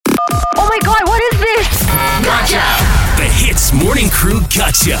my god, what is this? Gotcha! The HITZ Morning Crew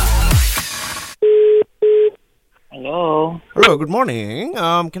Gotcha. Hello. Hello, good morning.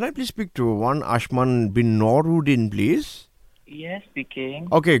 Can I please speak to one Ashman bin Noruddin, please? Yes, speaking.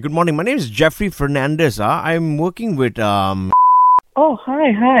 Okay, good morning. My name is Jeffrey Fernandez. I'm working with... Oh,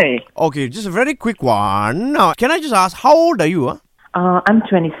 hi. Okay, just a very quick one. Can I just ask, how old are you? I'm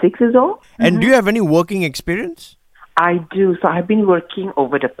 26 years old. And do you have any working experience? I do. So I've been working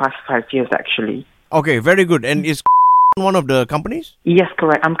over the past 5 years, actually. Okay, very good. And is one of the companies? Yes,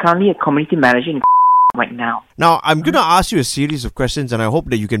 correct. I'm currently a community manager in right now. Now, I'm going to ask you a series of questions and I hope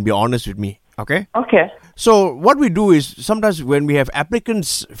that you can be honest with me. Okay? Okay. So, what we do is, sometimes when we have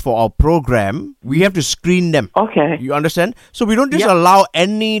applicants for our program, we have to screen them. Okay. You understand? So, we don't just allow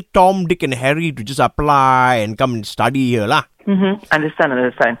any Tom, Dick and Harry to just apply and come and study here, lah. Mm-hmm.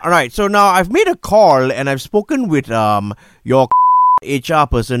 Understand. Alright, so now I've made a call and I've spoken with your HR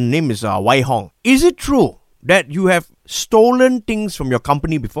person, name is Wai Hong. Is it true that you have stolen things from your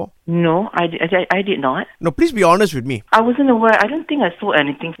company before? No, I did not. No, please be honest with me. I wasn't aware. I don't think I stole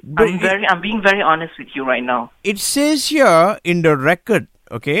anything. I'm being very honest with you right now. It says here in the record,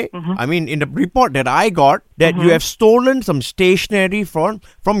 okay? I mean, in the report that I got, that you have stolen some stationery from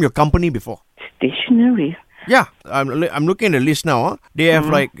your company before. Stationery? Yeah, I'm looking at the list now. Huh? They have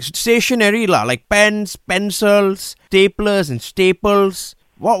like stationery, like pens, pencils, staplers and staples.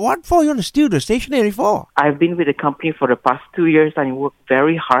 What for you want to steal the stationery for? I've been with the company for the past 2 years and I work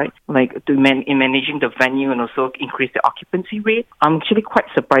very hard in managing the venue and also increase the occupancy rate. I'm actually quite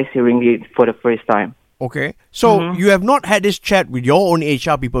surprised hearing it for the first time. Okay. So you have not had this chat with your own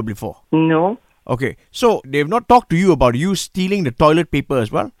HR people before? No. Okay. So they've not talked to you about you stealing the toilet paper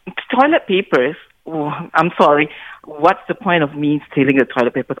as well? Toilet papers? Oh, I'm sorry. What's the point of me stealing the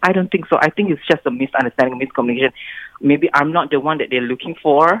toilet papers? I don't think so. I think it's just a misunderstanding, miscommunication. Maybe I'm not the one that they're looking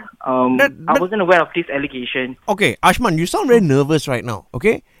for. I wasn't aware of this allegation. Okay, Ashman, you sound very nervous right now,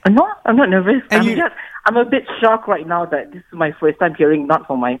 okay? No, I'm not nervous. And I'm a bit shocked right now that this is my first time hearing not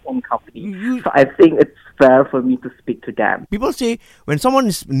from my own company. So I think it's fair for me to speak to them. People say when someone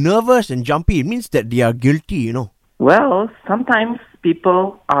is nervous and jumpy, it means that they are guilty, you know. Well, sometimes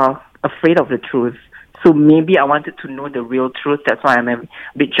people are afraid of the truth. So maybe I wanted to know the real truth. That's why I'm a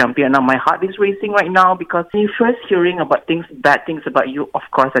bit jumpy. And now my heart is racing right now because when you're first hearing about bad things about you, of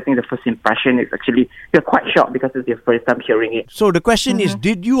course, I think the first impression is actually, you're quite shocked because it's your first time hearing it. So the question is,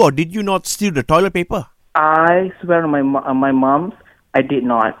 did you or did you not steal the toilet paper? I swear on my mom's, I did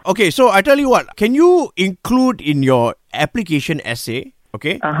not. Okay, so I tell you what, can you include in your application essay,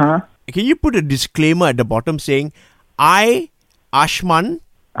 okay? Can you put a disclaimer at the bottom saying, I, Ashman,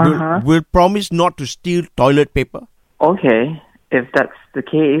 will promise not to steal toilet paper? Okay, if that's the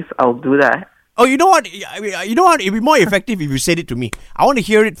case, I'll do that. Oh, you know what? It'd be more effective if you said it to me. I want to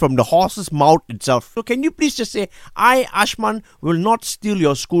hear it from the horse's mouth itself. So can you please just say, I, Ashman, will not steal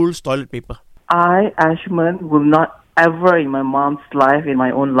your school's toilet paper? I, Ashman, will not ever in my mom's life, in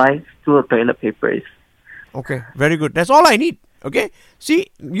my own life, steal toilet papers. Okay, very good. That's all I need. Okay? See,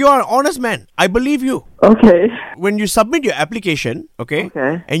 you are an honest man. I believe you. Okay. When you submit your application, okay?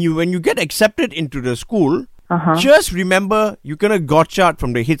 And when you get accepted into the school, just remember you're gonna gotcha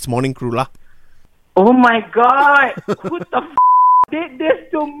from the HITZ Morning Crew, lah. Oh my God! Who the did this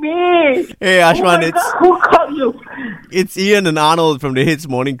to me? Hey, Ashman, who called you? It's Ian and Arnold from the HITZ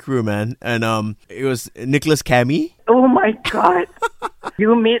Morning Crew, man. And it was Nicholas Cammy. Oh my God.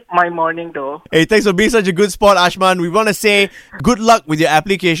 You made my morning though. Hey, thanks for being such a good sport, Ashman. We want to say good luck with your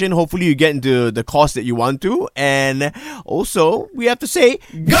application. Hopefully you get into the course that you want to. And also, we have to say,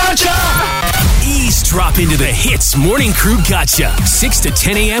 Gotcha! Eavesdrop into the HITZ Morning Crew Gotcha. 6 to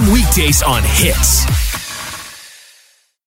 10 a.m. weekdays on HITZ.